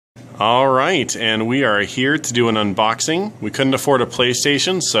Alright, and we are here to do an unboxing. We couldn't afford a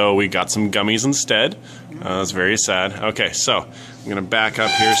PlayStation, so we got some gummies instead. That's very sad. Okay, so I'm going to back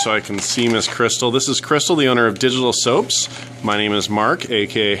up here so I can see Miss Chrystal. This is Chrystal, the owner of DigitalSoaps. My name is Mark,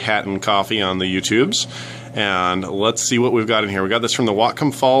 aka Hat and Coffee on the YouTubes. And let's see what we've got in here. We got this from the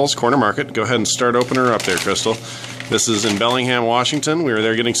Whatcom Falls Corner Market. Go ahead and start opening her up there, Chrystal. This is in Bellingham, Washington. We were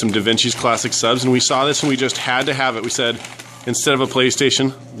there getting some Da Vinci's Classic Subs, and we saw this and we just had to have it. We said, instead of a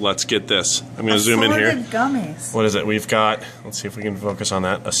PlayStation, let's get this. I'm going to zoom in here. Assorted gummies. What is it? We've got, let's see if we can focus on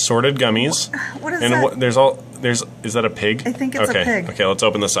that. Assorted gummies. What is and that? Is that a pig? I think it's a pig. Okay, let's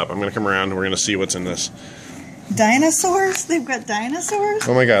open this up. I'm going to come around and we're going to see what's in this. Dinosaurs? They've got dinosaurs?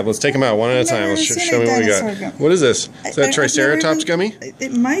 Oh my god, let's take them out one at a time. Let's show me what we got. What is this? Is that Triceratops gummy?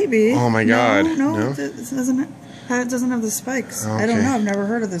 It might be. Oh my god. No? It doesn't have the spikes. Okay. I don't know. I've never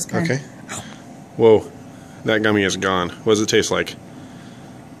heard of this kind. Okay. Whoa. That gummy is gone. What does it taste like?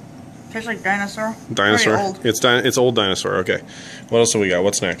 Tastes like dinosaur. Dinosaur? Old. It's old dinosaur. Okay. What else do we got?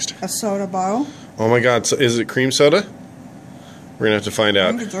 What's next? A soda bottle. Oh my god. So is it cream soda? We're going to have to find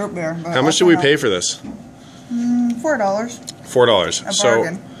out. I think it's root beer. How much did we pay for this? $4. $4. A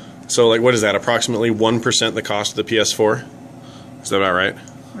bargain. So like what is that? Approximately 1% the cost of the PS4? Is that about right?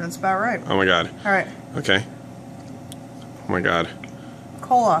 That's about right. Oh my god. Alright. Okay. Oh my god.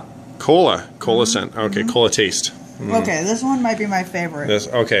 Cola. Cola scent. Okay, cola taste. Okay, this one might be my favorite.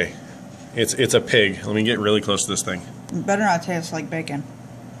 Okay. It's a pig. Let me get really close to this thing. It better not taste like bacon.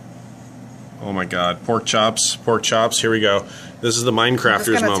 Oh my god. Pork chops. Here we go. This is the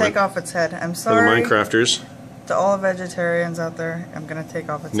Minecrafters moment. I'm just gonna take off its head. I'm sorry. For the Minecrafters. To all vegetarians out there, I'm gonna take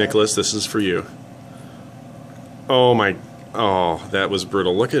off its Nicholas, head. this is for you. Oh my. Oh, that was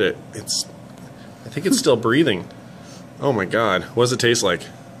brutal. Look at it. I think it's still breathing. Oh my god. What does it taste like?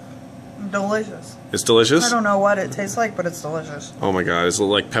 Delicious. It's delicious? I don't know what it tastes like, but it's delicious. Oh my god. Is it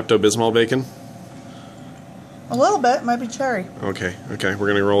like Pepto-Bismol bacon? A little bit. Might be cherry. Okay. We're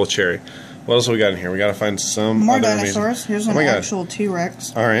gonna roll with cherry. What else we got in here? We gotta find some more other dinosaurs. Here's an actual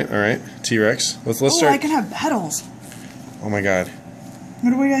T-Rex. Alright. T-Rex. Let's start. I can have petals. Oh my god.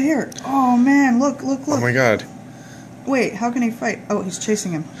 What do we got here? Oh man, look. Oh my god. Wait, how can he fight? Oh, he's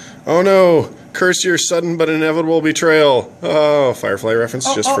chasing him. Oh no! Curse your sudden but inevitable betrayal. Oh, Firefly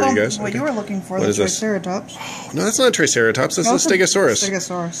reference just for you guys. What you were looking for, the Triceratops. Oh, no, that's not a Triceratops. That's a Stegosaurus.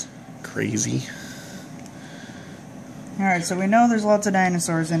 Stegosaurus. Crazy. Alright, so we know there's lots of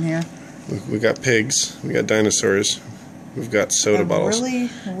dinosaurs in here. We got pigs. We got dinosaurs. We've got soda bottles.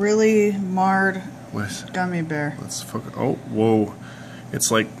 Really marred gummy bear. Let's focus. Oh, whoa.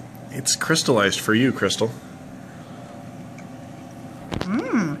 It's crystallized for you, Chrystal.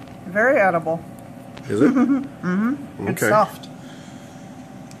 Very edible. Is it? Mm-hmm. Okay. It's soft.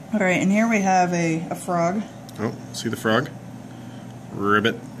 Alright, and here we have a frog. Oh, see the frog?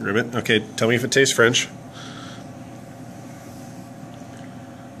 Ribbit. Okay, tell me if it tastes French.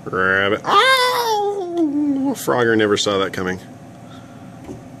 Rabbit. Oh! Frogger never saw that coming.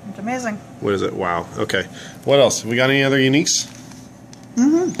 It's amazing. What is it? Wow. Okay. What else? We got any other uniques?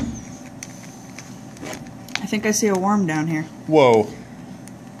 I think I see a worm down here. Whoa.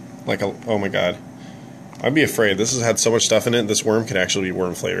 Oh my god. I'd be afraid. This has had so much stuff in it, this worm could actually be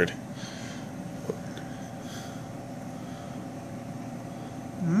worm flavored.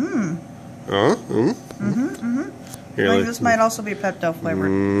 Here, this might also be Pepto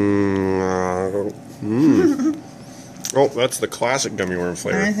flavored. Oh, that's the classic gummy worm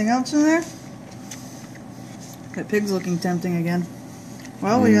flavor. Anything else in there? That pig's looking tempting again.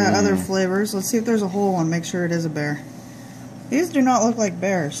 Well, we got other flavors. Let's see if there's a whole one. Make sure it is a bear. These do not look like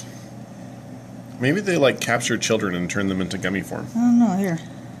bears. Maybe they like capture children and turn them into gummy form. I don't know. Here.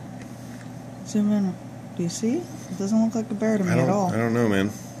 Zoom in. Do you see? It doesn't look like a bear to me at all. I don't know,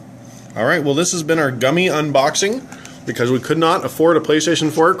 man. Alright, well this has been our gummy unboxing because we could not afford a PlayStation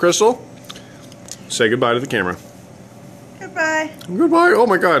 4, Chrystal. Say goodbye to the camera. Goodbye. Goodbye. Oh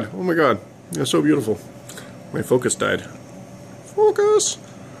my god. You're so beautiful. My focus died. Focus.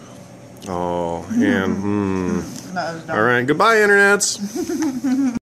 Oh, and Alright, goodbye, internets.